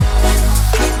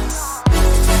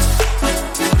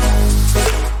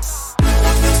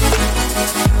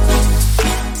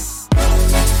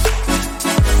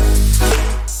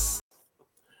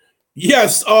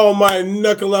Yes, all my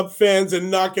knuckle up fans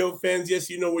and knockout fans. Yes,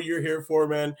 you know what you're here for,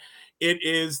 man. It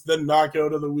is the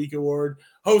Knockout of the Week award,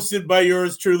 hosted by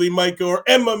yours truly, Mike Orr,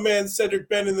 and my man Cedric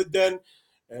Ben in the den.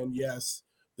 And yes,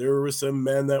 there were some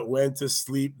men that went to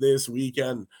sleep this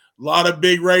weekend. A lot of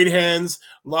big right hands,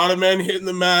 a lot of men hitting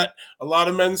the mat, a lot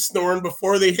of men snoring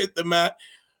before they hit the mat.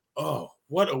 Oh,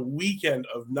 what a weekend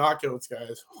of knockouts,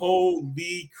 guys.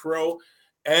 Holy crow.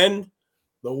 And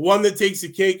the one that takes the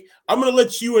cake, I'm going to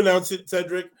let you announce it,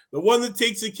 Cedric. The one that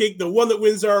takes the cake, the one that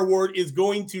wins our award is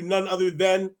going to none other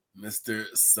than Mr.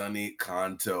 Sonny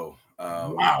Kanto.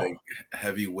 Wow. The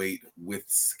heavyweight with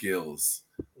skills.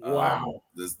 Wow.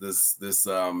 This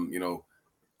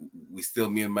we still,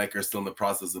 me and Mike are still in the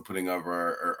process of putting up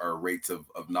our rates of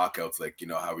knockouts, like,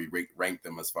 how we rank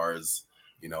them as far as,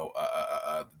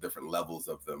 the different levels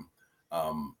of them.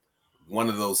 One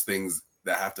of those things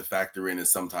that have to factor in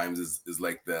is sometimes is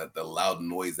like the loud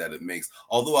noise that it makes.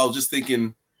 Although I was just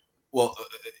thinking, well,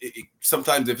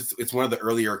 sometimes if it's one of the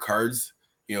earlier cards,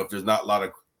 if there's not a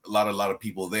lot of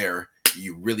people there,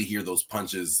 you really hear those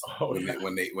punches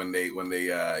when they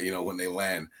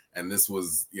land. And this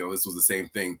was the same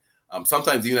thing.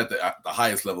 Sometimes even at the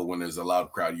highest level, when there's a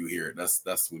loud crowd, you hear it.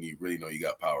 That's when you really know you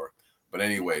got power. But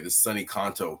anyway, this Sonny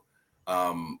Kanto,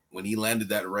 when he landed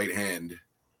that right hand,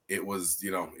 it was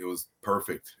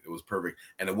perfect. It was perfect,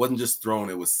 and it wasn't just thrown;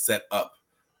 it was set up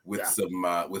with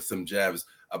some jabs.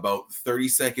 About 30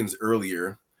 seconds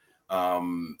earlier,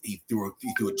 he threw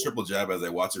a triple jab. As I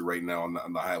watch it right now on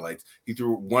the highlights, he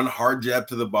threw one hard jab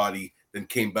to the body, then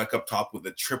came back up top with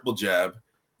a triple jab.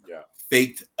 Yeah,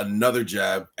 faked another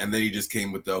jab, and then he just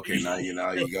came with the now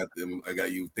you got them. I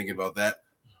got you thinking about that.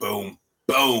 Boom,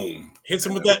 boom. Hits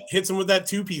him with that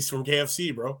 2-piece from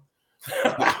KFC, bro.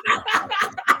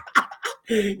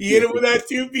 He hit him with that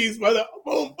 2-piece, brother.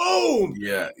 Boom, boom.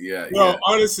 Yeah.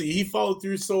 Honestly, he followed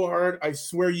through so hard. I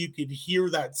swear you could hear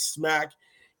that smack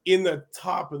in the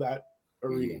top of that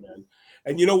arena, man.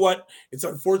 And you know what? It's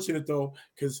unfortunate though,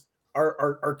 because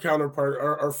our counterpart,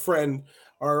 our friend,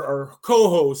 our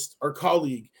co-host, our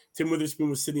colleague, Tim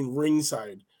Witherspoon, was sitting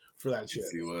ringside for that shit.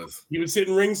 Yes, he was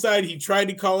sitting ringside. He tried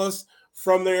to call us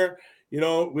from there,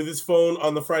 with his phone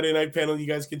on the Friday night panel. You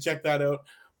guys can check that out.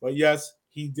 But yes,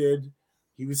 he did.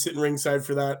 He was sitting ringside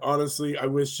for that. Honestly, I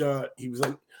wish he was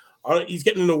he's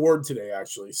getting an award today,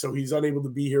 actually. So he's unable to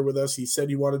be here with us. He said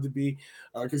he wanted to be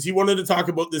because he wanted to talk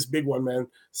about this big one, man.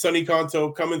 Sonny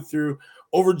Kanto coming through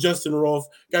over Justin Rolfe.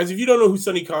 Guys, if you don't know who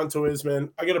Sonny Kanto is, man,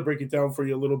 I got to break it down for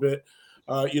you a little bit.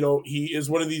 He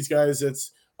is one of these guys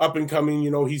that's up and coming.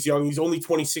 He's young. He's only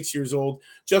 26 years old,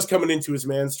 just coming into his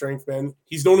man strength, man.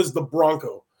 He's known as the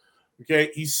Bronco.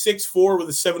 Okay, he's 6'4" with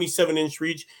a 77-inch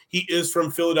reach. He is from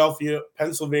Philadelphia,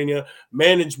 Pennsylvania,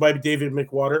 managed by David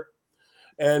McWater.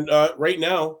 And right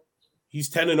now, he's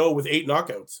 10-0 with 8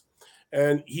 knockouts.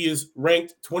 And he is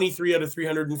ranked 23 out of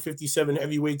 357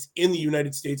 heavyweights in the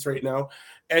United States right now.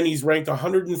 And he's ranked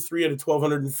 103 out of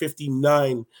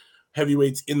 1,259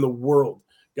 heavyweights in the world.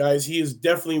 Guys, he is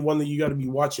definitely one that you got to be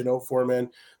watching out for,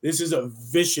 man. This is a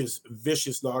vicious,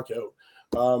 vicious knockout.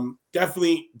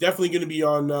 Definitely going to be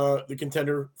on the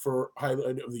contender for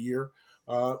highlight of the year.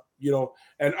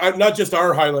 And not just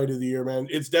our highlight of the year, man.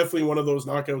 It's definitely one of those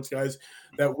knockouts, guys,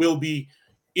 that will be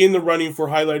in the running for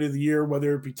highlight of the year,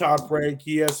 whether it be Top Rank,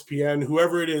 ESPN,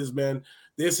 whoever it is, man.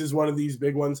 This is one of these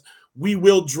big ones. We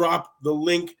will drop the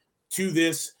link to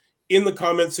this in the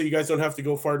comments so you guys don't have to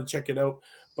go far to check it out.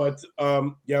 But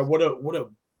what a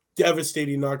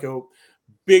devastating knockout.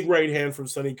 Big right hand from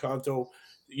Sonny Kanto.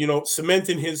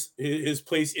 Cementing his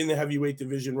place in the heavyweight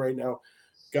division right now.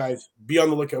 Guys, be on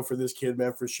the lookout for this kid,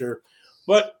 man, for sure.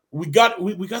 But we got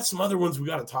some other ones we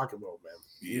got to talk about, man.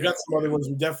 We got some other ones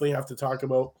we definitely have to talk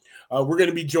about. We're going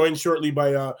to be joined shortly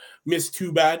by Miss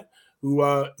Too Bad, who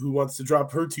wants to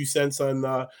drop her 2 cents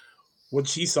on what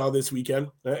she saw this weekend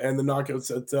and the knockouts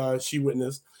that she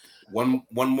witnessed. One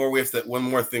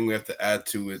more thing we have to add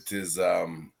to it is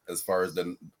as far as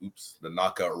the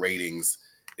knockout ratings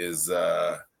is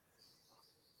that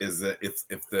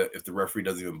if the referee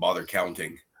doesn't even bother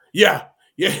counting. Yeah.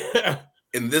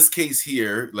 In this case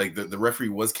here, like the referee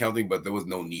was counting, but there was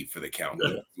no need for the count.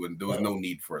 When there was no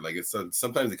need for it. Like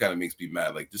sometimes it kind of makes me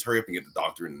mad. Like just hurry up and get the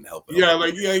doctor in and help.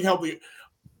 Help me.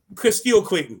 Castile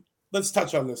Clayton. Let's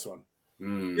touch on this one.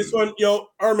 This one,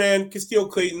 our man Castile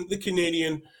Clayton, the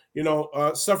Canadian,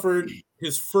 suffered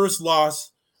his first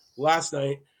loss last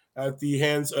night at the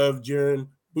hands of Jaron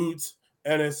Boots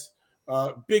Ennis.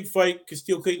 Big fight.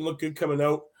 Castile Clayton looked good coming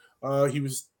out. He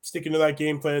was sticking to that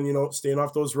game plan, staying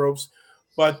off those ropes.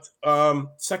 But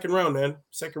second round, man.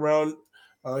 Second round,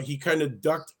 he kind of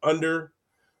ducked under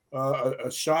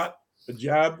a shot, a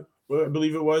jab I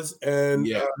believe it was, and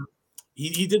Yeah.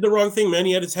 He did the wrong thing, man.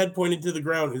 He had his head pointed to the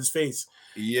ground, his face.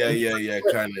 Yeah.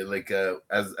 Kind of like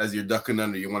as you're ducking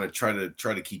under, you want to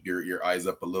try to keep your eyes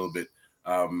up a little bit.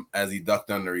 As he ducked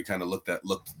under, he kind of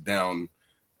looked down,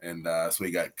 and so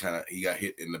he got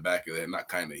hit in the back of the head. Not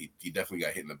kind of, he definitely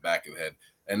got hit in the back of the head.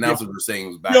 And that's what we're saying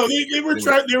was back. No, they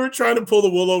were trying to pull the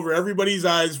wool over everybody's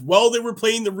eyes while they were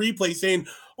playing the replay, saying,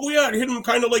 "Oh yeah, it hit him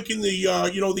kind of like in the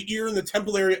the ear and the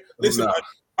temple area." Listen, No.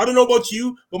 I don't know about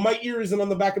you, but my ear isn't on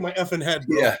the back of my effing head,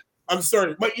 bro. Yeah. I'm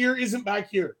sorry, my ear isn't back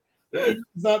here. It's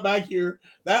not back here.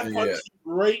 That punch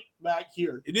right back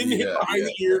here. It didn't hit behind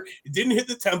the ear. It didn't hit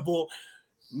the temple.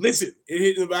 Listen, it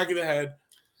hit in the back of the head.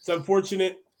 It's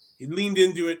unfortunate. He leaned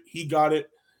into it. He got it.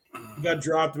 He got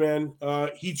dropped, man.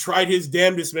 He tried his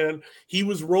damnedest, man. He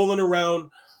was rolling around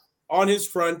on his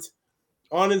front,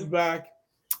 on his back.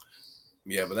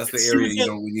 Yeah, but that's the area,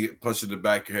 when you get punched in the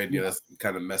back of your head, that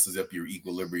kind of messes up your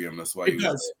equilibrium. That's why it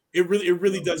does. It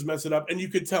really does mess it up, and you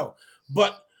could tell.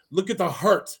 But look at the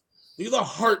heart. Look at the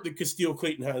heart that Castillo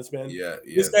Clayton has, man. Yeah.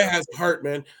 This guy has heart,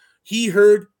 man. He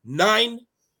heard 9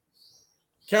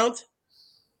 count,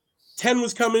 10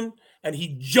 was coming, and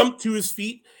he jumped to his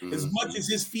feet. As much as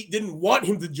his feet didn't want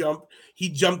him to jump, he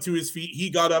jumped to his feet. He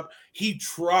got up. He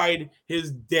tried his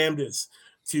damnedest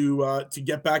to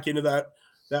get back into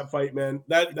that fight, man.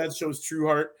 That shows true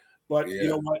heart. But you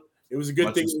know what? It was a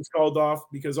good thing it was called off,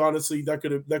 because honestly, that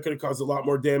could have caused a lot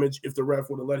more damage if the ref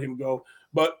would have let him go.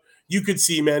 But you could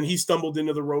see, man, he stumbled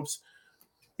into the ropes.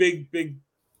 Big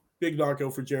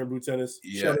knockout for Jaron Boots Ennis.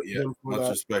 Yeah. Much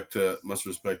respect to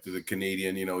the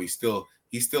Canadian. He's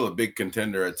still a big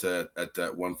contender at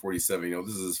that 147.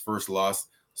 This is his first loss,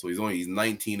 so he's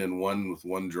 19-1 with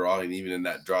 1 draw, and even in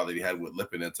that draw that he had with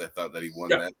Lipinets, I thought that he won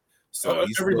that. So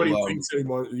everybody thinks he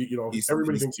won.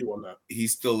 Everybody thinks he won that.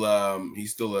 He's still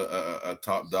a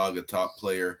top dog, a top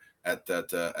player at that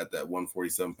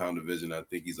 147-pound division. I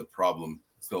think he's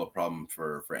still a problem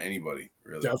for anybody,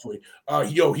 really. Definitely.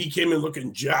 He came in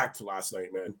looking jacked last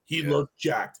night, man. He looked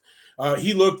jacked.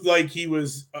 He looked like he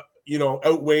was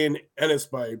outweighing Ennis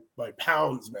by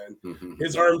pounds, man.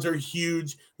 His arms are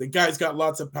huge. The guy's got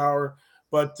lots of power,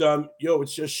 but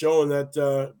it's just showing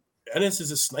that Ennis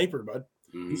is a sniper, bud.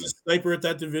 He's a sniper at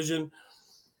that division,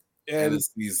 and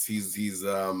he's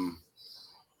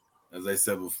as I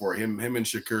said before, him and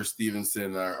Shakur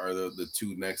Stevenson are the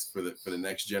two next for the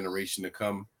next generation to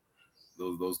come.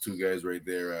 Those two guys right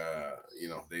there,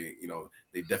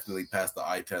 they definitely passed the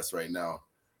eye test right now,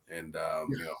 and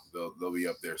they'll be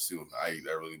up there soon. I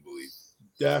really believe.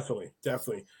 Definitely.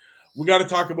 We got to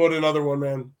talk about another one,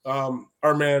 man.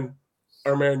 Our man,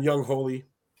 Young Holy.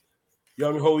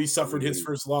 Young Holy suffered his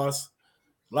first loss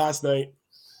last night.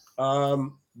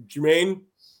 Jermaine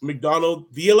McDonald,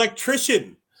 the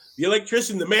electrician,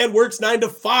 the man works 9 to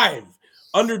 5.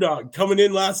 Underdog coming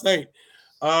in last night.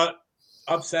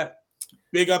 Upset.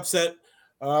 Big upset.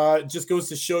 Just goes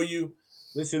to show you,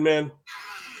 listen, man,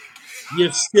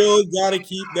 you still got to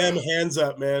keep them hands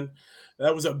up, man.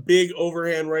 That was a big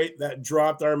overhand right that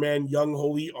dropped our man Young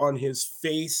Holy on his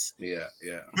face. Yeah.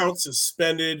 Count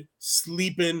suspended,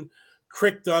 sleeping,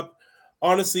 cricked up.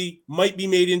 Honestly, might be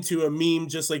made into a meme,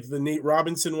 just like the Nate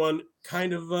Robinson one.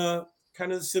 Kind of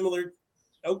similar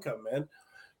outcome, man.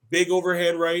 Big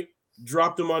overhand right,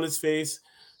 dropped him on his face.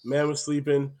 Man was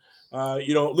sleeping. A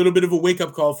little bit of a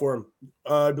wake-up call for him.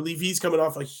 I believe he's coming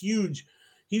off a huge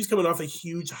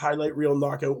highlight reel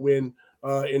knockout win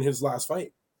in his last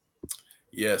fight.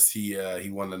 Yes, he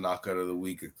won the knockout of the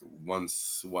week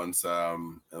once. That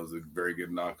was a very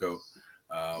good knockout.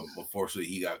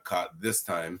 Unfortunately, he got caught this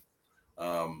time.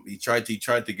 He tried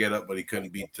to get up, but he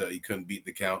couldn't beat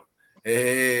the count.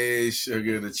 Hey,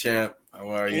 Sugar the champ, how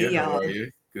are you? Hey, how are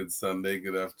you? Good Sunday,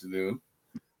 good afternoon.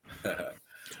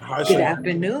 Hi, Good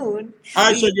afternoon.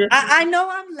 Hi, Sugar. I know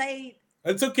I'm late.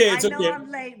 It's okay. I know I'm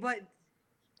late, but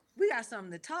we got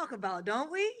something to talk about,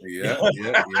 don't we? Yeah.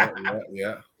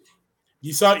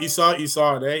 You saw it, eh? You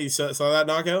saw that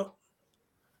knockout?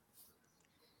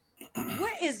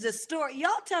 What is the story? Y'all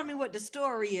tell me what the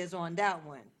story is on that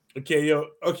one. Okay,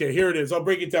 here it is. I'll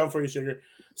break it down for you, Sugar.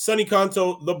 Sonny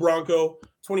Conto, the Bronco,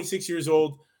 26 years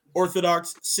old,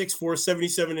 orthodox, 6'4",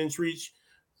 77-inch reach,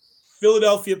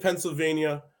 Philadelphia,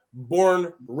 Pennsylvania,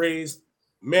 born, raised,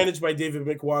 managed by David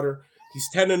McWater. He's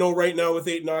 10-0 right now with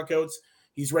 8 knockouts.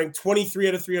 He's ranked 23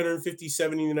 out of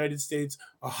 357 in the United States,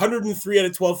 103 out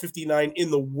of 1259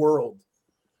 in the world.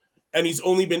 And he's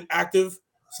only been active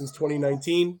since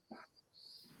 2019.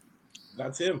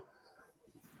 That's him.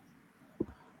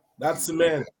 That's the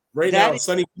man. Right now,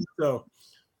 Sonny Conto.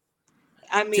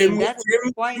 I mean, that's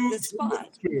quite the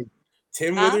spot.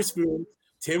 Tim Witherspoon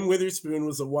Tim Witherspoon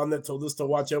was the one that told us to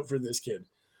watch out for this kid.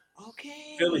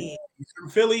 Okay. Philly. He's from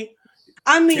Philly.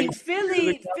 I mean,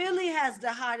 Tim- Philly has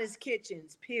the hottest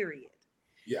kitchens, period.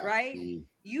 Yeah. Right?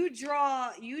 You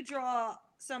draw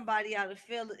somebody out of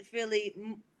Philly,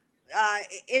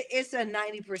 it's a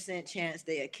 90% chance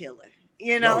they're a killer.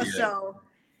 You know, Oh, yeah. so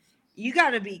you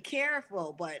got to be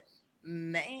careful, but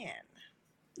man.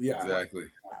 Yeah. Exactly.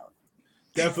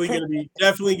 Definitely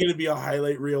gonna be a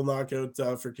highlight reel knockout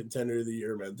for contender of the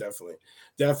year, man.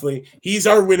 Definitely. He's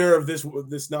our winner of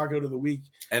this knockout of the week.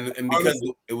 And because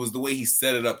honestly, it was the way he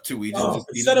set it up too. He didn't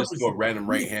just go a random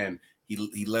right hand.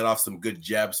 He let off some good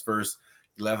jabs first.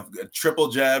 He let off a triple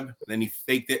jab, then he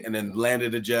faked it and then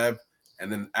landed a jab, and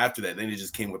then after that, then he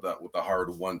just came with a hard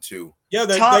 1-2. Yeah,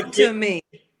 talk to me.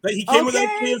 He came with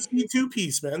that KFC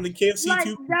 2-piece, man. The KFC like,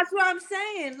 2-piece. That's what I'm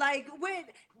saying. Like when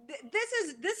this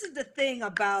is the thing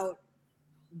about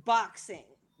boxing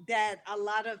that a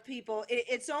lot of people,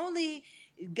 it's only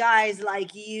guys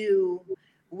like you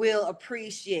will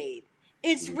appreciate.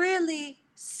 It's really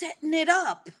setting it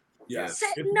up. Yeah,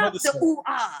 setting up the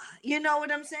ooh-ah. You know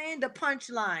what I'm saying? The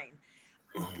punchline.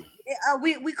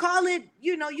 We call it,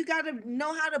 you got to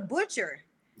know how to butcher.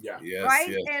 Yeah. Yes, right?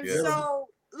 Yes, and yes. so,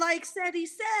 like he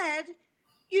said,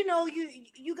 you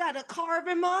got to carve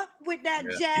him up with that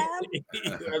jab.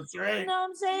 That's right. You know what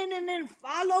I'm saying? And then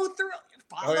follow through.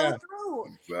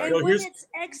 Exactly. And when it's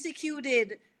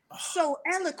executed so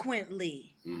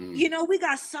eloquently, we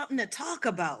got something to talk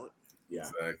about. Yeah.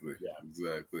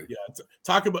 Exactly. Yeah.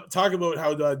 Talk about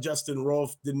how Justin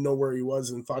Rolfe didn't know where he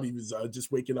was and thought he was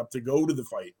just waking up to go to the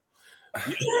fight.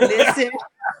 Listen.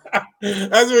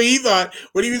 That's what he thought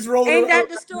when he was rolling. Ain't that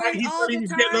the story he all the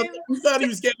time? He thought he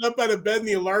was getting up out of bed and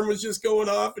the alarm was just going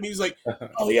off, and he was like,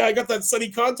 "Oh yeah, I got that Sonny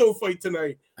Kanto fight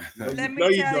tonight." Let me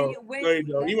tell you,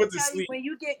 he went to sleep. When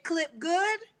you get clipped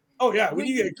good. Oh yeah, when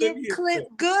you get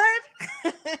clipped good.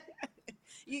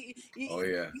 You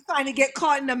kind of get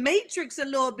caught in the matrix a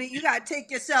little bit. You got to take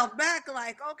yourself back,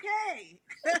 like, okay.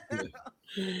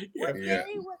 What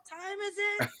time is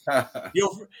it?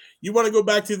 You want to go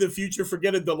back to the future?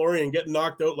 Forget a DeLorean. Get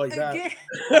knocked out like that.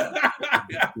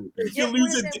 You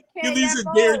lose a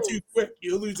day or two quick.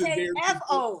 You lose a day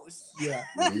or two. Yeah.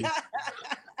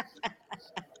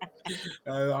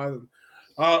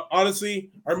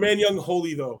 Honestly, our man Young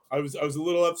Holy though, I was a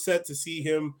little upset to see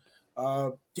him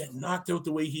get knocked out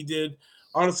the way he did.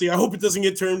 Honestly, I hope it doesn't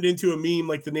get turned into a meme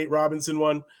like the Nate Robinson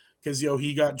one, because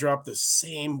he got dropped the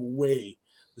same way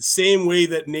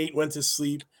that Nate went to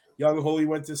sleep. Young Holy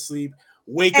went to sleep.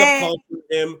 Wake up call for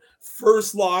him.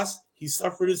 First loss. He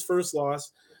suffered his first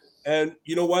loss. And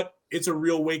you know what? It's a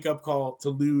real wake up call to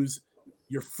lose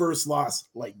your first loss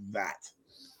like that.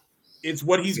 It's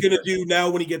what he's going to do now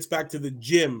when he gets back to the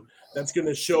gym. That's going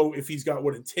to show if he's got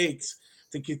what it takes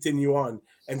to continue on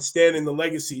and stand in the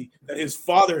legacy that his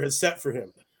father has set for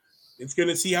him. It's going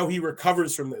to see how he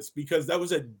recovers from this, because that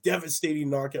was a devastating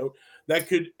knockout that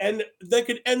could end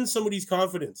somebody's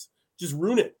confidence, just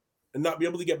ruin it, and not be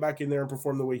able to get back in there and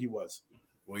perform the way he was.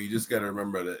 Well, you just got to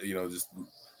remember that, just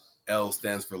L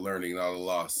stands for learning, not a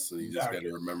loss. So you just got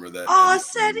to remember that. Oh,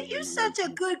 Seti, you're such a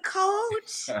good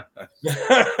coach. you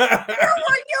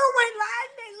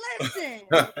listen.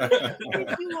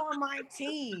 Put you on my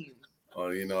team. Oh,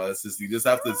 it's just, you just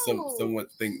have to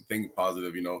somewhat think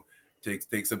positive.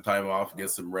 Take some time off, get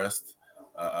some rest.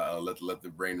 Let the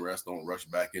brain rest. Don't rush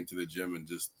back into the gym, and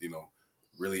just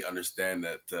really understand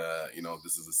that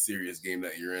this is a serious game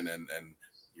that you're in, and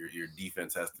your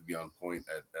defense has to be on point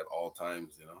at all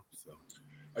times. So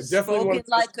I definitely want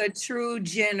to like a true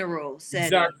general.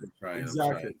 Exactly. I'm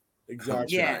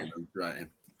trying.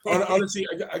 Honestly,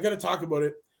 I got to talk about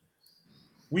it.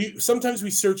 Sometimes we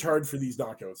search hard for these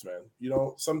knockouts, man.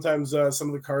 Sometimes some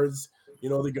of the cards,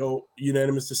 they go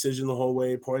unanimous decision the whole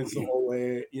way, points the whole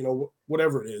way,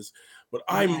 whatever it is. But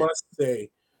I must say,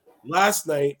 last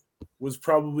night was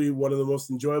probably one of the most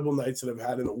enjoyable nights that I've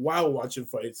had in a while watching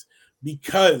fights,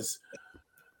 because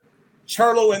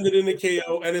Charlo ended in a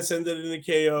KO, Ennis ended in a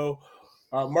KO,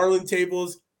 Marlon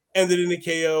Tables ended in a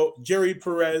KO, Jerry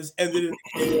Perez ended in a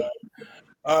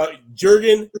KO,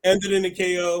 Jurgen ended in a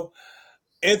KO,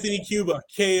 Anthony Cuba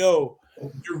KO,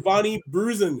 Giovanni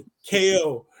Bruzen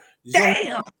KO,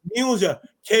 Damn. Milja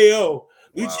KO,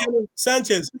 Luciano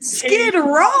Sanchez Skid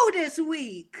Row this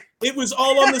week. It was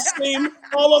all on the same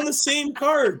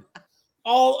card.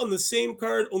 All on the same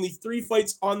card. Only 3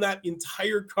 fights on that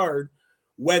entire card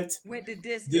went the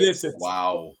distance.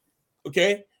 Wow.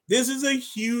 Okay. This is a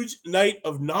huge night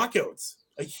of knockouts.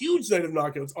 A huge night of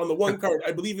knockouts on the one card.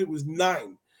 I believe it was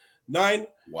 9.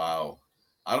 Wow.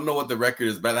 I don't know what the record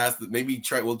is, but maybe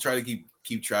we'll try to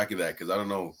keep track of that, because I don't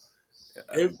know.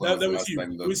 That the was last huge.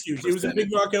 time It was huge. It was a percentage.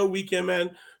 big knockout weekend,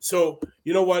 man. So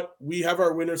you know what? We have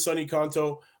our winner, Sonny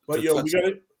Kanto, but To yo,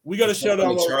 touch- we gotta to shout touch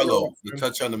on out the Charlo, our to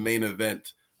touch on the main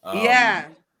event. Yeah.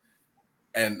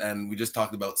 And we just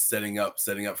talked about setting up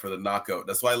for the knockout.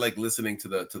 That's why I like listening to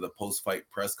the post-fight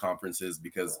press conferences,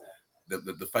 because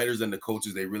the fighters and the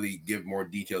coaches, they really give more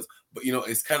details. But you know,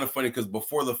 it's kind of funny because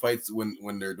before the fights,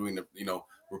 when they're doing the, you know,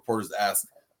 reporters ask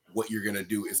what you're gonna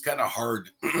do, it's kind of hard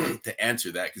to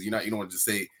answer that, because you don't want to just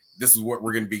say this is what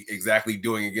we're gonna be exactly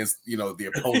doing against, you know, the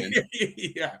opponent.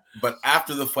 Yeah. But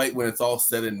after the fight, when it's all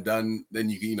said and done, then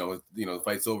you know the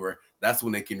fight's over. That's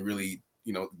when they can really,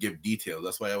 you know, give details.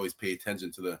 That's why I always pay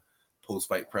attention to the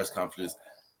post-fight press conferences.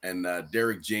 And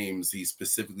Derek James, he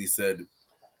specifically said,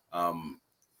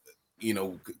 you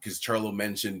know, because Charlo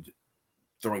mentioned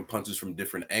throwing punches from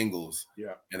different angles.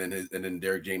 Yeah. And then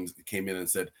Derek James came in and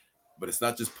said, but it's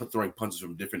not just throwing punches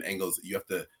from different angles. You have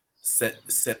to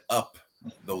set up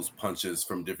those punches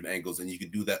from different angles, and you can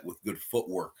do that with good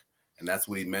footwork. And that's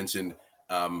what he mentioned.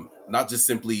 Not just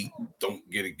simply don't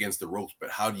get against the ropes, but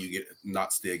how do you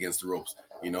not stay against the ropes?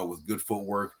 You know, with good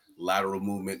footwork, lateral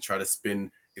movement, try to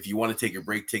spin. If you want to take a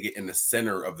break, take it in the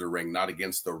center of the ring, not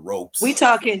against the ropes. We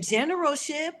talking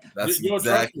generalship. That's You know,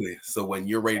 exactly. So when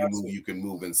you're ready to move, you can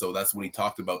move. And so that's when he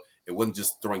talked about it wasn't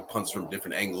just throwing punches from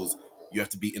different angles. You have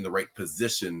to be in the right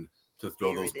position to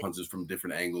throw those punches from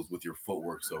different angles with your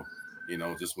footwork. So, you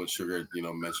know, just what Sugar, you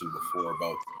know, mentioned before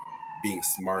about being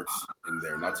smart in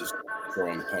there, not just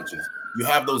throwing punches. You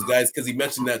have those guys, because he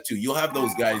mentioned that too. You'll have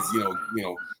those guys, you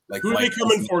know, like who are they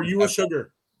coming for? You or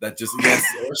Sugar? That just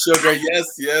or Sugar,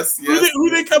 yes. Who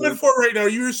they coming for right now?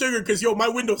 You or Sugar? Because yo, my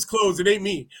window's closed. It ain't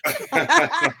me.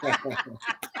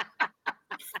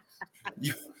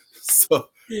 So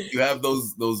you have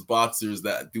those boxers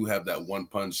that do have that one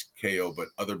punch KO, but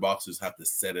other boxers have to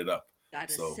set it up.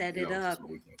 Gotta set it up.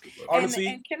 Honestly,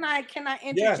 and can I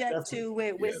interject too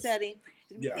with setting?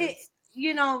 Yeah.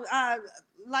 You know,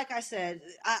 like I said,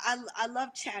 I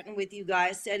love chatting with you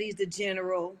guys. Setty's the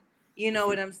general. You know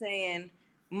what I'm saying?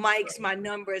 Mike's my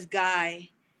numbers guy.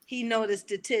 He know the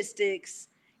statistics.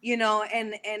 You know,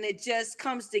 and it just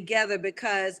comes together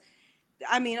because,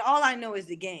 I mean, all I know is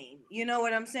the game. You know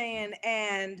what I'm saying?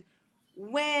 And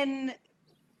when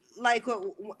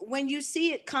you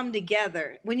see it come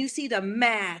together, when you see the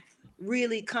math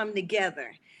really come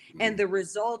together and the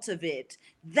result of it,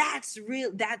 that's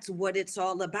what it's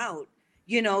all about.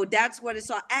 You know, that's what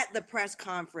it's all at the press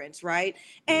conference, right?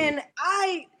 And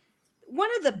one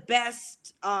of the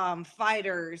best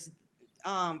fighters,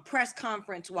 press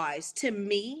conference wise, to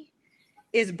me,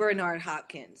 is Bernard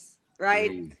Hopkins,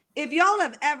 right? If y'all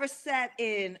have ever sat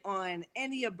in on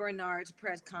any of Bernard's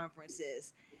press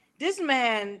conferences, this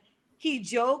man, he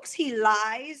jokes, he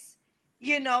lies,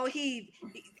 you know, he's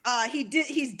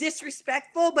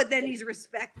disrespectful, but then he's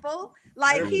respectful.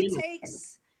 Like, he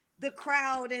takes the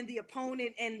crowd and the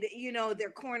opponent and you know, their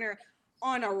corner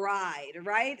on a ride,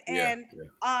 right? And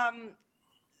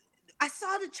I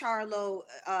saw the Charlo,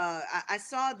 I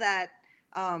saw that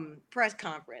press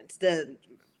conference, the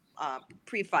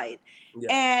pre-fight,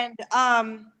 and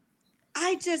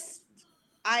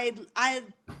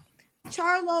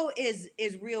Charlo is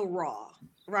real raw,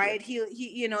 right? He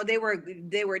you know, they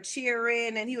were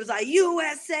cheering and he was like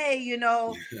USA, you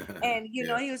know, and you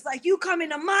know, he was like, you come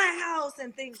into my house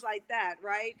and things like that,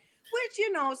 right? Which,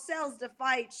 you know, sells the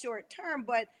fight short term,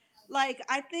 but like,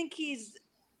 I think the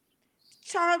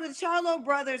Charlo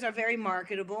brothers are very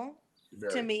marketable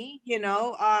to me, you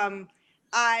know.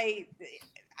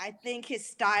 I think his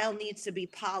style needs to be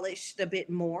polished a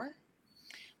bit more,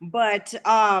 but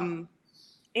and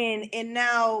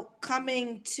now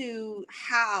coming to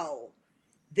how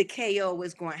the KO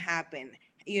is going to happen,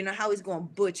 you know, how he's going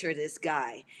to butcher this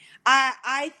guy.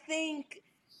 I think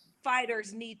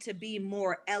fighters need to be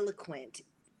more eloquent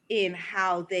in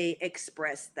how they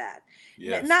express that.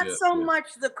 Not so much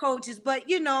the coaches, but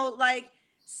you know, like,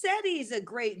 Setty's a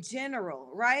great general,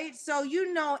 right? So,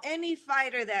 you know, any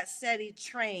fighter that Setty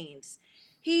trains,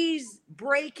 he's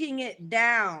breaking it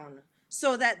down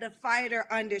so that the fighter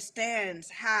understands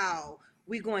how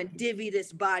we're going to divvy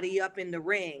this body up in the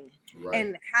ring,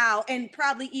 and how, and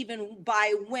probably even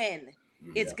by when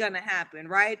it's gonna happen,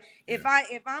 right? If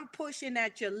I'm pushing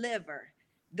at your liver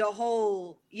the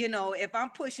whole, you know, if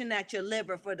I'm pushing at your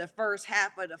liver for the first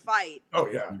half of the fight,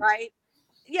 right?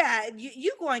 Yeah,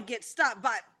 you going to get stopped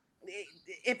by,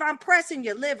 if I'm pressing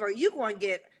your liver, you're going to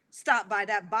get stopped by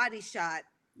that body shot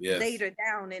later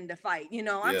down in the fight. You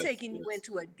know, I'm taking you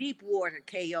into a deep water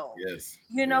KO.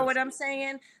 You know what I'm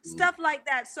saying? Stuff like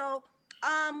that. So,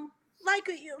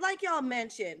 like y'all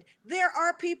mentioned, there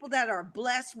are people that are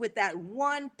blessed with that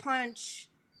one punch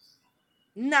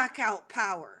knockout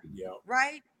power, Yeah.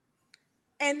 right?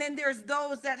 And then there's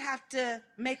those that have to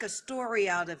make a story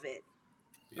out of it,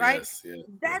 right? Yes, yes,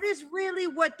 That yes. is really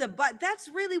what that's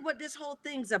really what this whole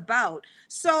thing's about.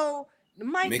 So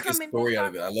Mike Make a coming in story out on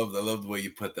of it. I love the way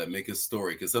you put that. Make a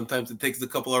story, because sometimes it takes a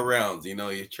couple of rounds. You know,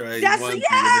 you try that's once, yeah,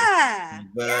 back to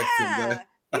back. yeah.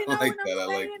 I You know what like I'm that. I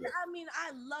like saying? that. I mean,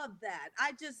 I love that.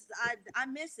 I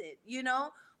miss it, you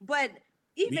know. But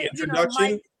The even Mike,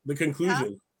 introduction, the huh?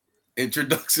 conclusion.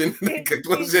 Introduction and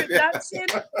conclusion. Introduction,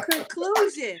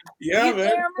 conclusion. Yeah, You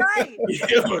man. damn right.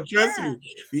 Yo, trust Yeah.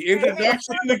 me. The And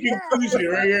introduction and the and conclusion.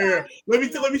 Right here.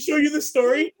 sometimes, Let me show you the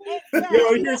story. yeah,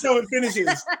 Yo, here's how it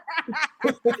finishes.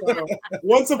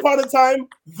 Once upon a time,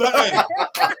 the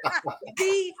end.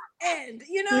 the end.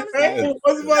 You know what I'm saying? Yes,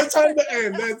 Once yes. upon a time, the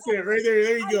end. That's it. Right there.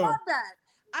 There you I go. love that.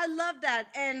 I love that.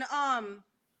 And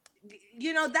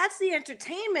that's the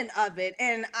entertainment of it.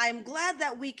 And I'm glad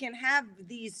that we can have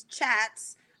these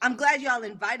chats. I'm glad y'all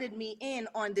invited me in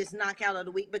on this knockout of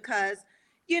the week because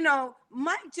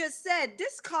Mike just said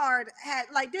this card had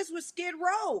like this was Skid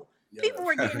Row. Yeah, People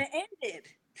were getting ended.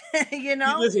 you see,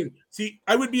 know? listen,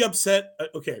 I would be upset.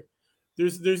 Okay.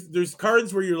 There's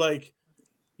cards where you're like,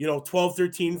 12,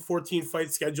 13, 14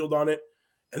 fights scheduled on it.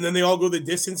 And then they all go the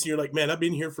distance. And you're like, man, I've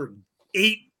been here for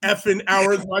 8 effing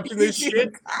hours watching this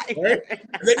shit. Right?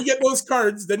 And then you get those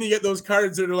cards. Then you get those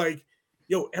cards that are like,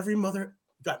 yo, every mother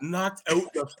got knocked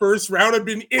out the first round. I've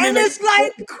been in And and out. it's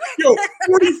like Yo,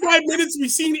 45 minutes. We've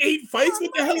seen 8 fights. Oh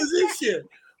What the hell my is this shit?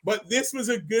 But this was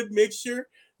a good mixture.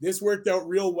 This worked out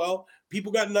real well.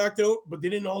 People got knocked out, but they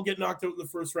didn't all get knocked out in the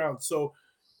first round. So,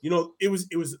 it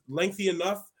was lengthy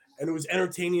enough and it was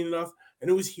entertaining enough and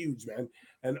it was huge, man.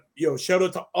 And shout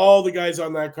out to all the guys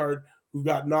on that card who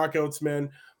got knockouts, man.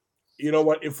 You know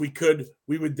what? If we could,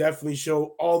 we would definitely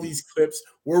show all these clips.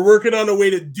 We're working on a way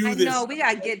to do I this. know we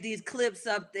gotta get these clips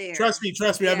up there. Trust me.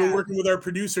 I've been Yeah. working with our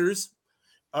producers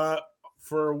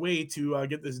for a way to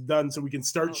get this done so we can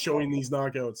start Okay. showing these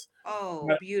knockouts. Oh,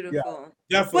 But, beautiful.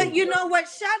 definitely. But you know what?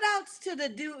 Shout outs to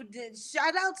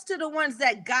shout outs to the ones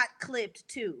that got clipped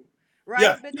too. Right?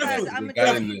 Yeah, Because definitely. I'm They gonna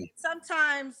got tell in you,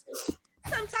 sometimes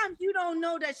you don't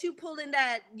know that you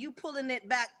pulling it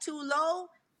back too low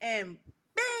and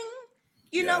bing.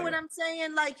 You know what I'm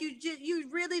saying? Like you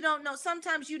really don't know.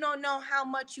 Sometimes you don't know how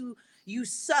much you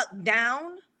suck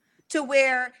down to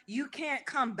where you can't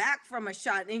come back from a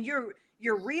shot, and you're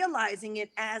realizing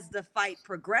it as the fight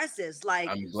progresses. Like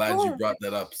I'm glad you boom. brought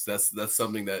that up. That's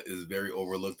something that is very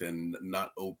overlooked, and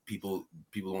not people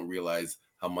don't realize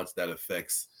how much that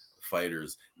affects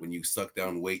fighters. When you suck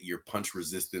down weight, your punch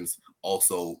resistance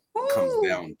also comes Ooh.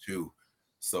 down too.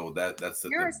 So that's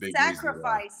You're the big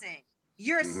sacrificing.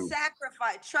 You're Mhm.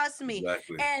 sacrifice. Trust me.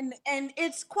 Exactly. And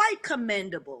it's quite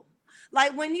commendable.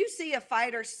 Like when you see a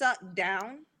fighter suck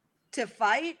down to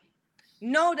fight,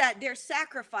 know that they're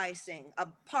sacrificing a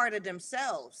part of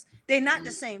themselves. They're not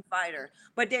the same fighter,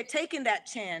 but they're taking that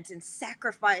chance and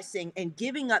sacrificing and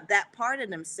giving up that part of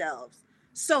themselves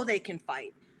so they can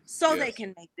fight, so they Yes.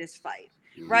 can make this fight.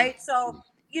 Mhm. Right? So,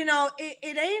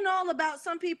 it ain't all about,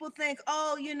 some people think,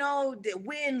 oh, the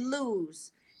win,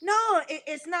 lose. No,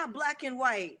 it's not black and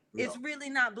white. No. It's really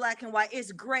not black and white.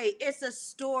 It's gray. It's a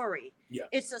story. Yeah.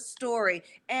 It's a story.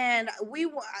 And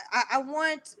I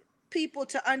want people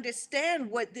to understand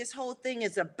what this whole thing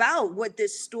is about, what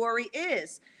this story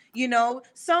is.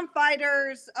 Some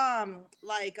fighters, that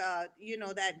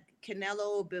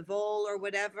Canelo Bivol or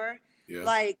whatever, Yeah.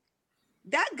 like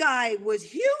that guy was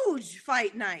huge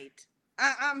fight night.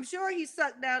 I'm sure he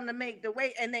sucked down to make the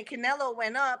weight, and then Canelo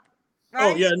went up.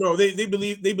 Right? Oh yeah, no, they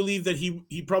believe that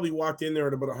he probably walked in there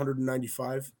at about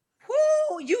 195.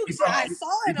 Whoo, I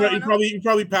saw it on him. He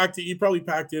probably packed it. He probably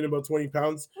packed in about 20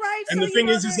 pounds. Right. And so the thing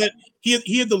is that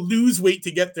he had to lose weight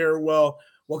to get there. Well,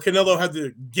 Canelo had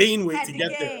to gain weight to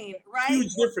get there. Right?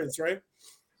 Huge difference, right?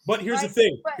 But here's Right, the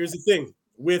thing. but- Here's the thing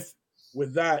with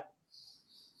that,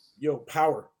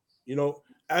 power.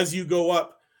 As you go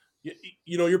up,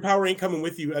 your power ain't coming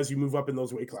with you as you move up in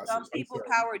those weight classes. Some people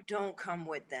power don't come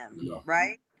with them, No.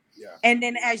 right? Yeah. And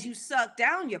then as you suck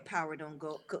down, your power don't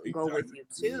go with you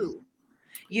too.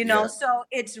 So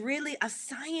it's really a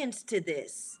science to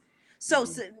this. So,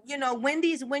 when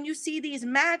you see these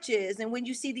matches and when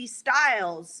you see these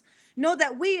styles, know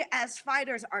that we as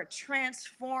fighters are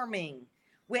transforming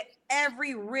with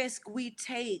every risk we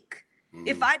take.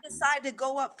 If I decide to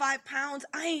go up 5 pounds,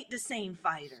 I ain't the same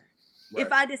fighter. Right.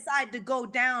 If I decide to go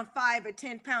down 5 or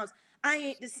 10 pounds, I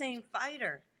ain't the same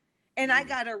fighter. And I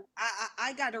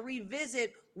gotta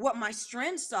revisit what my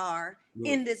strengths are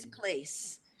in this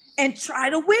place. and try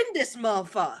to win this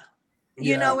motherfucker.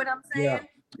 You know what I'm saying?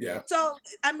 Yeah. So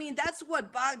I mean, that's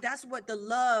what the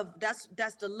love,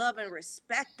 that's the love and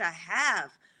respect I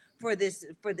have for this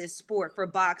sport, for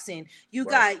boxing. You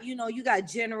got, you got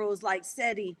generals like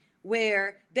Seti,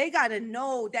 where they got to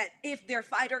know that if their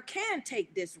fighter can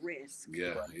take this risk.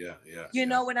 Yeah. You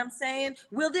know what I'm saying?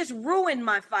 Will this ruin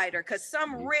my fighter? Because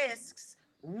some risks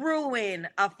ruin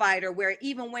a fighter, where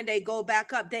even when they go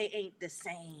back up, they ain't the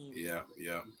same. Yeah.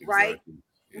 Right?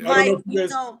 Exactly. Mike,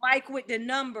 Mike with the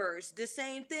numbers, the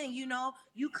same thing.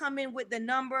 You come in with the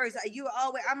numbers. You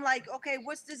always, I'm like, okay,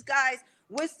 what's this guy's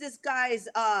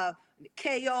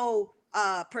KO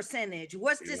percentage?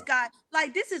 What's this guy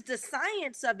like? This is the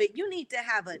science of it. You need to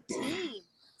have a team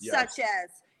such as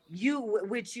you,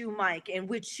 with you, Mike, and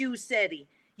with you, Seti.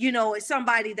 It's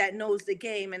somebody that knows the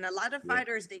game, and a lot of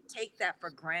fighters, they take that for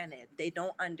granted. They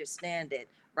don't understand it.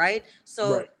 Right.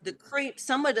 So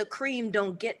some of the cream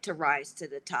don't get to rise to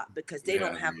the top because they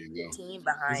don't have a team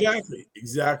behind it.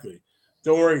 Exactly.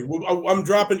 Don't worry. I'm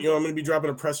dropping, I'm going to be dropping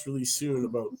a press release soon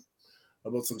about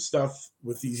some stuff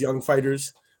with these young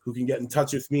fighters who can get in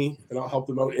touch with me, and I'll help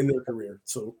them out in their career.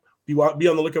 So be on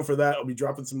the lookout for that. I'll be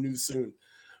dropping some news soon.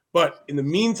 But in the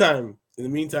meantime,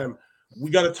 we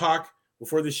got to talk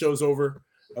before the show's over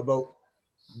about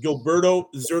Gilberto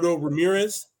Zurdo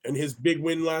Ramirez and his big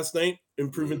win last night,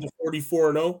 improving to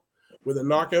 44-0 with a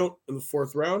knockout in the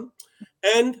 4th round.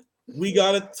 And we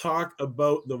got to talk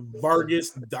about the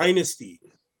Vargas dynasty.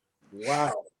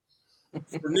 Wow.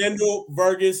 Fernando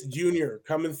Vargas Jr.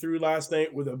 coming through last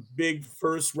night with a big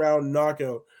 1st round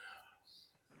knockout.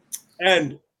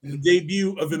 And the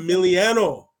debut of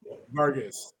Emiliano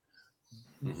Vargas.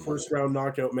 1st round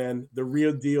knockout, man. The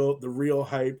real deal, the real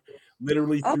hype.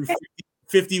 Literally threw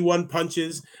 51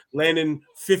 punches, landing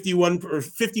 51 or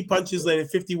 50 punches, landing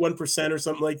 51% or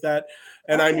something like that.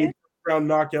 And I mean, round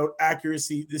knockout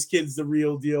accuracy. This kid's the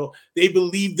real deal. They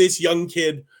believe this young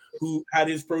kid who had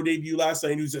his pro debut last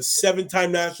night, who's a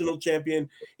 7-time national champion,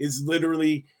 is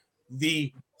literally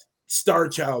the star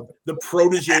child, the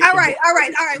protege. All right.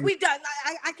 We done.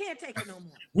 I can't take it no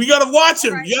more. We gotta watch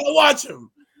him. Right. You gotta watch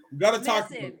him. We gotta talk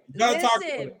to him.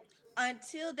 Listen,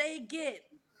 until they get.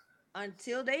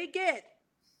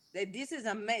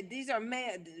 These are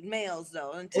males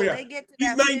though. Until they get to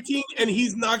he's 19 and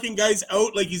he's knocking guys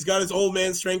out like he's got his old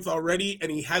man strength already,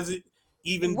 and he hasn't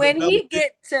even. When he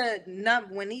get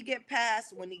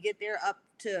there up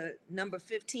to number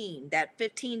 15, that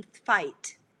 15th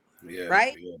fight,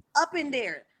 up in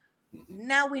there.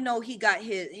 Now we know he got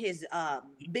his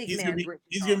big man.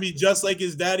 He's gonna be just like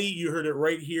his daddy. You heard it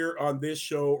right here on this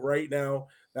show right now.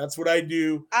 That's what I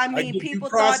do. I mean, people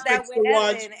thought that with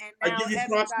Evan, and I give you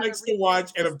prospects to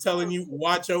watch, and I'm telling you,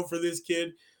 watch out for this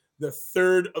kid, the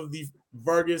 3rd of the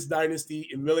Vargas dynasty,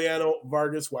 Emiliano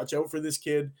Vargas. Watch out for this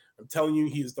kid. I'm telling you,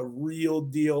 he is the real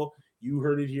deal. You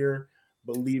heard it here.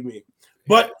 Believe me.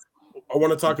 But I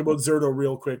want to talk about Zurdo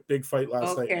real quick. Big fight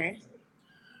last night.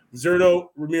 Zurdo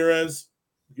Ramirez,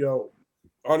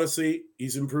 honestly,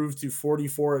 he's improved to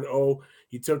 44-0.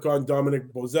 He took on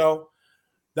Dominic Bozell.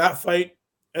 That fight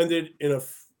ended in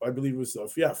I believe it was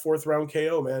 4th round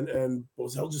KO, man, and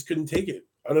Bozell just couldn't take it.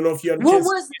 I don't know if you had a chance.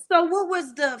 What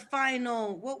was the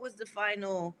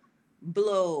final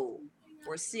blow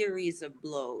or series of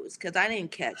blows? Because I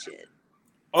didn't catch it.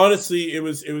 Honestly, it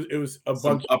was a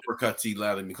bunch of uppercuts he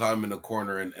landed. He caught him in the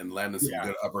corner and landed some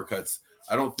good uppercuts.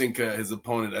 I don't think his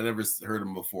opponent. I never heard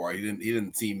him before. He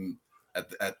didn't seem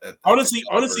at honestly,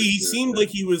 he seemed like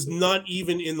he was not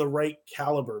even in the right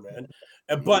caliber, man.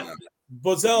 But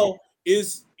Bozell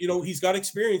is, he's got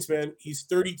experience, man. He's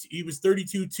 30. He was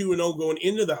 32-2-0 going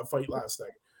into that fight last night.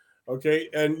 Okay,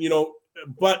 and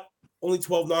but only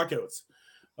 12 knockouts.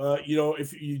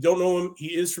 If you don't know him, he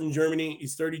is from Germany.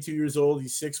 He's 32 years old.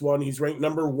 He's 6'1". He's ranked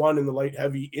number 1 in the light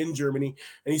heavy in Germany,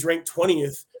 and he's ranked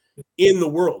 20th in the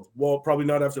world. Well, probably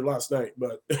not after last night,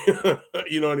 but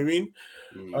you know what I mean?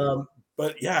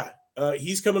 But yeah,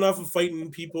 he's coming off of fighting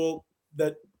people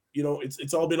that,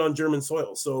 it's all been on German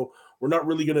soil. So we're not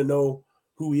really going to know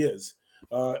who he is.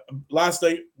 Last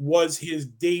night was his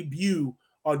debut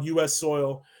on U.S.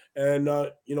 soil. And,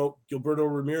 Gilberto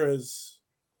Ramirez,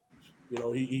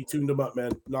 he tuned him up,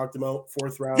 man, knocked him out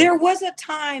 4th round. There was a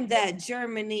time that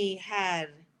Germany had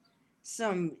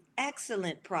some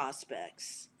excellent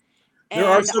prospects. There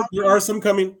are some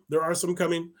coming.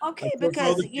 Okay,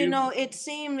 because it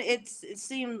seemed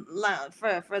like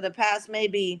for the past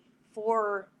maybe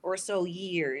 4 or so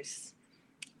years,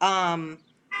 it's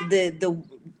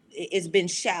been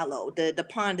shallow. The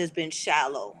pond has been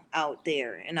shallow out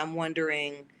there, and I'm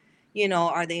wondering,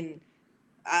 are they?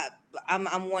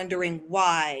 I'm wondering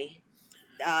why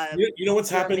You know what's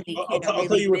happened? Germany I'll, can't I'll tell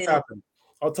really you what's build. happened.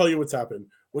 I'll tell you what's happened.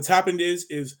 What's happened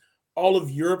is all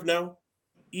of Europe now,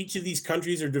 each of these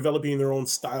countries are developing their own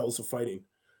styles of fighting.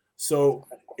 So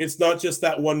it's not just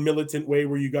that one militant way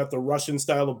where you got the Russian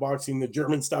style of boxing, the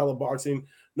German style of boxing.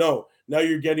 No, now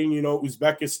you're getting,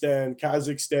 Uzbekistan,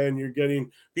 Kazakhstan, you're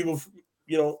getting people,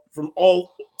 from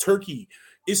all Turkey,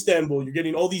 Istanbul, you're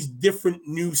getting all these different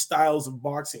new styles of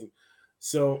boxing.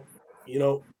 So,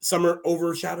 some are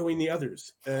overshadowing the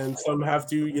others and some have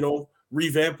to,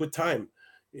 revamp with time.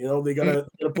 They gotta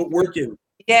put work in.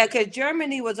 Yeah, because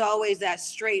Germany was always that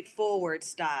straightforward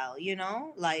style,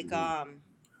 like Mhm.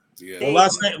 Yeah. Well,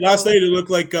 they last night it looked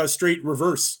like straight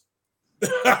reverse.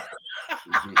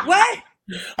 Mhm. what?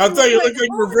 I'll tell you, it Wait, looked like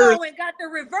reverse. Uno and got the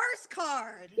reverse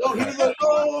card. Oh, he was like,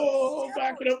 oh,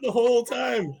 backing up the whole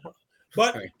time.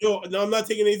 But no, I'm not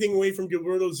taking anything away from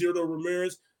Gilberto Zirdo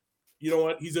Ramirez. You know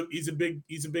what? He's a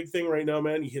big thing right now,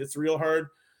 man. He hits real hard.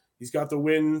 He's got the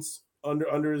wins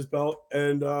under his belt,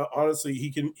 and honestly,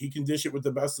 he can dish it with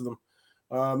the best of them.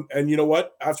 And you know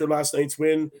what? After last night's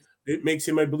win, it makes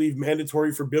him, I believe,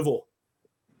 mandatory for Bivol.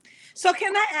 So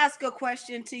can I ask a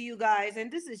question to you guys?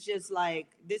 And this is just like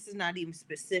this is not even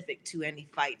specific to any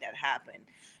fight that happened.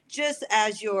 Just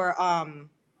as your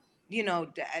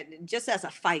just as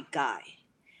a fight guy.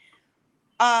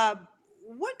 Uh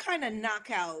what kind of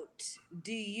knockout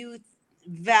do you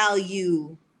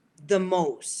value the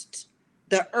most?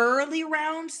 The early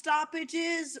round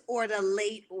stoppages or the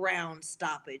late round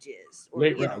stoppages? Or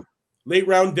Late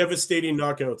round, devastating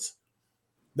knockouts.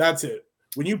 That's it.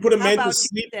 When you put a how man to about you,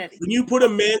 sleep, Teddy? when you put a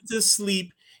man to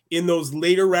sleep in those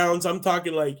later rounds, I'm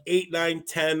talking like 8, 9,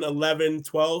 10, 11,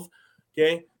 12.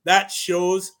 Okay. That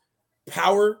shows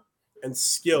power and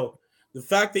skill. The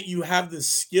fact that you have the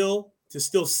skill to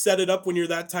still set it up when you're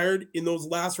that tired in those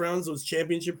last rounds, those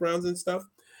championship rounds and stuff,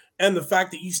 and the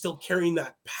fact that you still carrying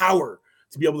that power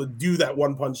to be able to do that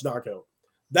one punch knockout.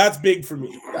 That's big for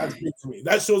me. That's big for me.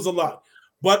 That shows a lot.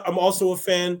 But I'm also a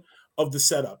fan of the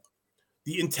setup,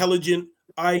 the intelligent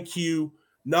IQ,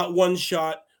 not one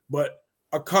shot, but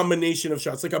a combination of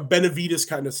shots, like a Benavides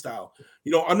kind of style.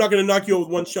 I'm not going to knock you out with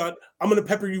one shot. I'm going to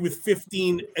pepper you with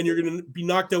 15, and you're going to be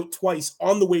knocked out twice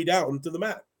on the way down to the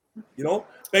mat.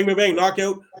 Bang, bang, bang,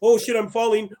 knockout. Oh, shit, I'm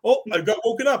falling. Oh, I got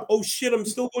woken up. Oh, shit, I'm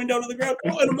still going down to the ground.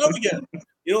 Oh, and I'm up again.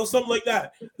 Something like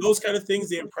that. Those kind of things,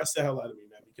 they impress the hell out of me,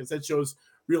 man, because that shows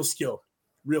real skill.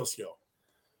 Real skill.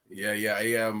 Yeah.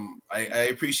 I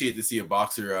appreciate to see a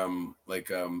boxer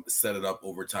set it up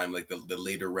over time, like the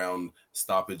later round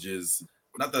stoppages.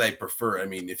 Not that I prefer. I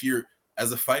mean, if you're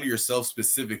as a fighter yourself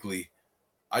specifically,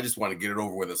 I just want to get it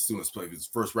over with as soon as possible. If it's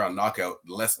first round knockout,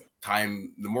 the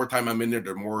more time I'm in there,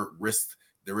 the more risk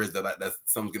there is that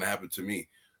something's gonna happen to me.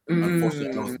 Unfortunately,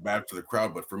 I know it's bad for the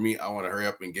crowd, but for me, I want to hurry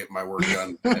up and get my work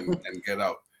done and get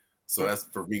out. So that's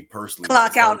for me personally.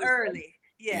 Clock out early.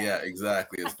 Yeah,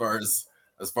 exactly. As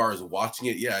far as watching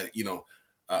it, yeah,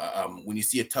 when you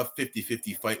see a tough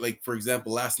 50-50 fight, like for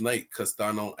example, last night,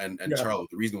 Castano and Charlo,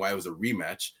 the reason why it was a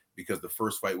rematch, because the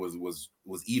first fight was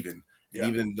even. And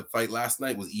even the fight last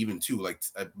night was even too. Like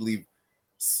I believe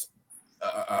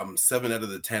 7 out of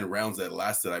the 10 rounds that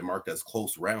lasted, I marked as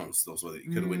close rounds. So it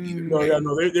could have went even. No,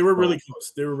 they were really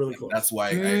close. They were really close. That's why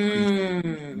I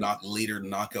appreciate later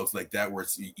knockouts like that, where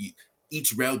it's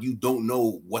each round you don't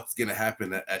know what's gonna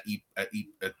happen at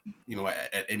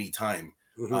any time.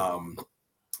 Mm-hmm.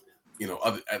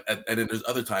 And then there's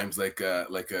other times like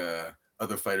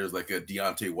other fighters like a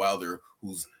Deontay Wilder,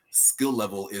 whose skill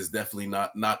level is definitely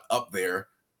not up there,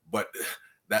 but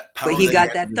that power. But he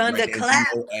got that thunderclap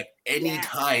at any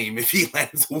time. If he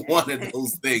lands one of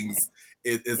those things,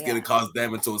 it's gonna cause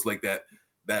damage. So it's like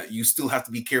that you still have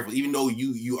to be careful, even though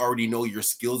you already know your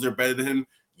skills are better than him.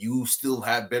 You still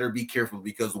better be careful,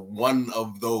 because one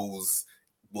of those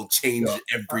will change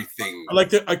everything. I like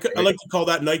to call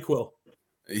that NyQuil.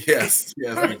 Yes, the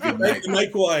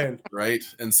NyQuil iron. Right,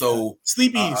 and so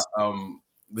sleepies.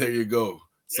 There you go.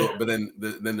 So, but then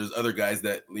there's other guys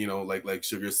that like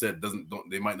Sugar said,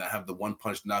 they might not have the one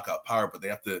punch knockout power, but they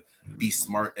have to be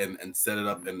smart and set it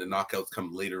up, and the knockouts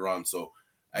come later on. So,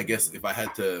 I guess if I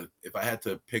had to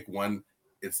pick one,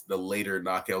 it's the later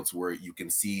knockouts where you can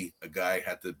see a guy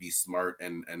had to be smart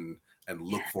and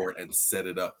look for it and set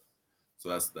it up. So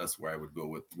that's where I would go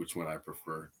with which one I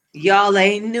prefer. Y'all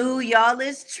ain't new, y'all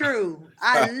is true.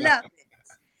 I love it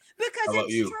because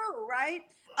it's true, right?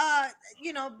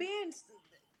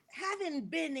 Having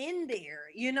been in there,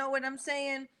 you know what I'm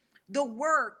saying? The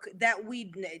work that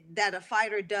a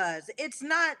fighter does, it's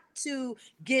not to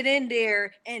get in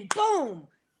there and boom,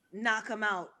 knock him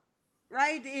out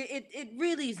right? It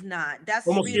really is not. That's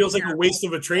Almost really feels like a not waste what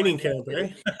of a we training want to camp, do.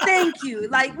 eh? Thank you.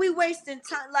 Like we wasting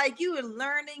time. Like you are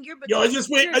learning. You're Yo, I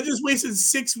becoming. just wasted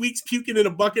 6 weeks puking in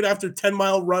a bucket after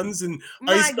 10-mile runs and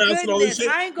ice My baths and all this goodness, shit.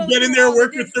 I ain't You gonna get in do there and all of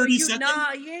work for this for 30 you. seconds.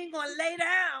 Nah, you ain't gonna lay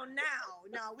down now.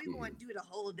 No, we gonna do the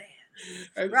whole dance,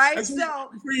 And right? that's So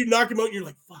before you knock him out, you're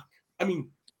like, fuck. I mean,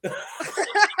 I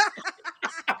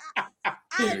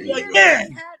You're like, like, literally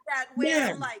man, had that where I'm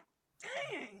man. like,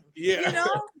 dang, Yeah. you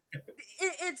know,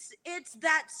 it's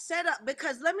that setup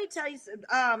because let me tell you,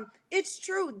 it's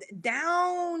true.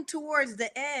 Down towards the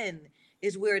end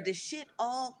is where the shit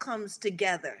all comes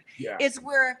together. Yeah. It's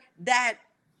where that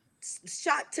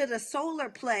shot to the solar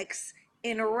plex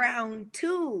in round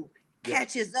 2 Yeah.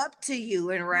 catches up to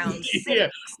you in round 6. Yeah.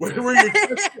 Where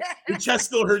your chest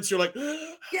still hurts. You're like,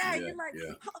 Yeah, you're like,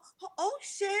 yeah. oh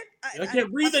shit, I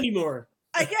can't breathe anymore.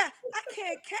 yeah, I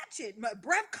can't catch it. My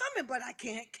breath coming, but I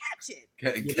can't catch it.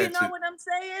 Catch You know it. what I'm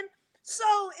saying? So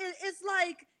it's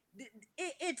like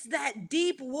it's that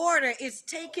deep water. It's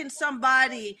taking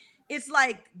somebody. It's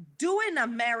like doing a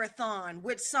marathon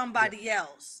with somebody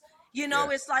else. You know,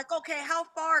 Yeah. it's like, okay, how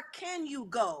far can you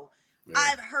go? Yeah.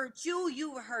 I've hurt you.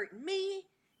 You've hurt me.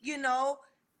 You know,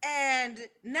 and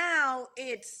now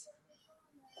it's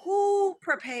who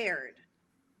prepared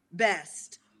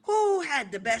best, who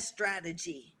had the best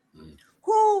strategy,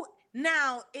 who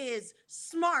now is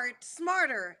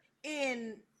smarter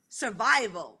in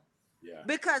survival. Yeah.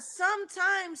 Because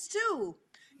sometimes too,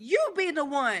 you be the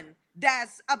one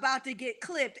that's about to get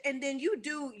clipped, and then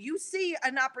you see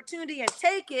an opportunity and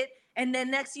take it, and then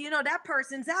next thing you know, that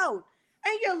person's out.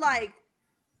 And you're like,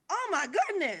 oh my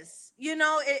goodness, you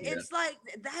know, it's like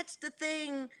that's the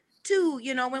thing too,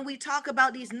 you know, when we talk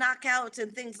about these knockouts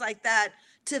and things like that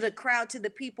to the crowd, to the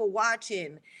people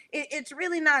watching, it's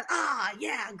really not,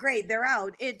 yeah, great, they're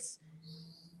out. It's,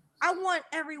 I want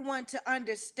everyone to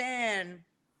understand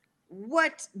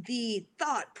what the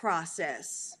thought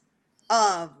process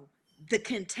of the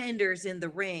contenders in the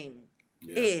ring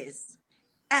is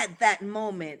at that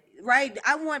moment, right?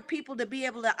 I want people to be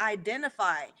able to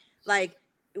identify, like,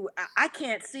 I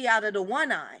can't see out of the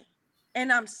one eye,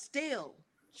 and I'm still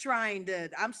trying to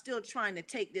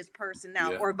take this person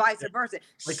out, or vice versa.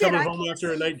 Like Shit, coming home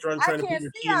after a night run trying to put your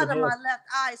see key in the out of my door. left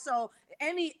eye. So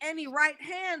any right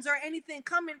hands or anything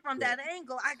coming from that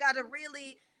angle, I gotta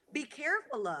really be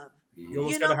careful of. You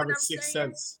almost know gotta have what a I'm sixth saying?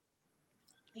 sense.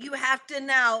 You have to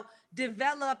now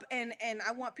develop, and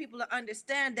I want people to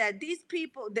understand that these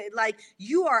people, that like,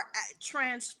 you are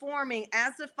transforming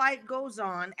as the fight goes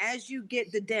on, as you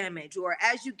get the damage or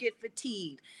as you get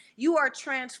fatigued, you are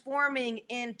transforming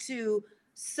into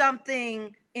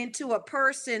something, into a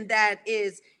person that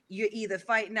is, you're either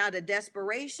fighting out of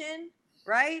desperation,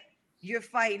 right? You're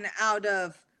fighting out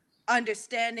of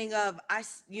understanding of, I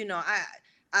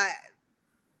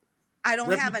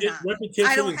don't have an eye. I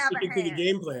Repetition don't and have a sticking to the hand.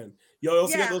 game plan. You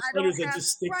also Yeah, got those I don't fighters that have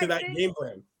just stick to that game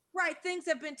plan. right. Things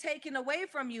have been taken away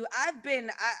from you. I've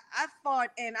fought,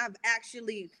 and I've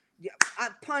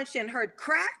punched and heard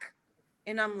crack,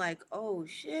 and I'm like, oh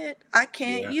shit, I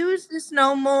can't use this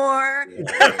no more.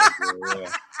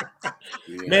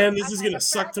 Man, this is gonna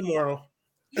suck tomorrow.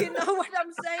 You know what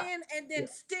I'm saying? And then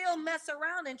still mess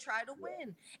around and try to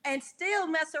win, and still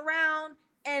mess around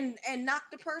and knock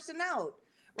the person out.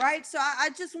 Right. So I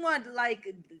just want,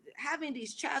 like, having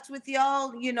these chats with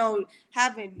y'all, you know,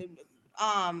 having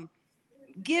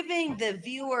giving the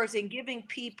viewers and giving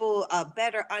people a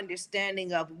better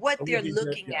understanding of what they're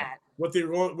looking at. What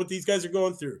these guys are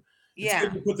going through. It's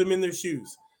good to put them in their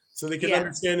shoes so they can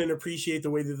understand and appreciate the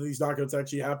way that these knockouts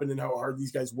actually happen and how hard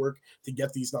these guys work to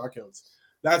get these knockouts.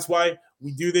 That's why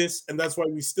we do this, and that's why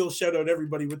we still shout out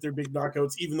everybody with their big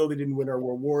knockouts, even though they didn't win our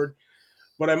award.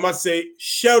 But I must say,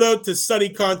 shout out to Sonny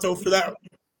Conto for that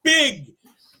big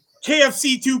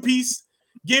KFC 2-piece.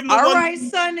 Give him the all right,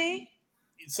 Sonny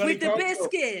with the Conto.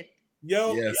 biscuit.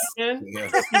 Yo, man.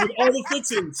 With all the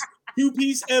fixins.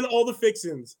 2-piece and all the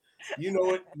fixins. You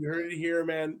know it. You heard it here,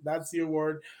 man. That's the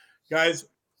award. Guys,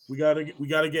 we gotta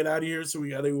get out of here. So we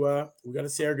gotta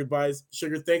say our goodbyes.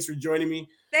 Sugar, thanks for joining me.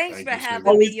 Thanks for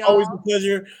having me, y'all. Always a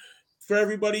pleasure. For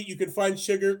everybody, you can find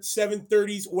Sugar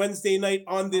 7:30s Wednesday night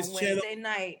on this channel. Wednesday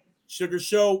night. Sugar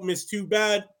Show, Miss Too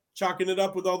Bad, chalking it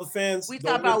up with all the fans. We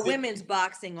talk about women's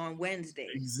boxing on Wednesday.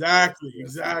 Exactly.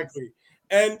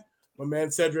 And my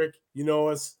man Cedric, you know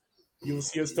us. You will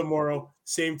see us tomorrow.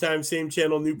 Same time, same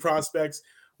channel, new prospects.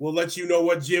 We'll let you know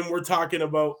what gym we're talking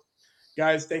about.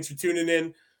 Guys, thanks for tuning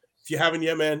in. If you haven't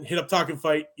yet, man, hit up Talk and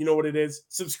Fight. You know what it is.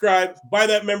 Subscribe, buy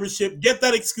that membership, get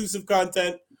that exclusive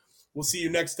content. We'll see you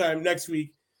next time, next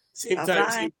week. Same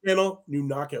time, same channel, new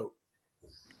knockout.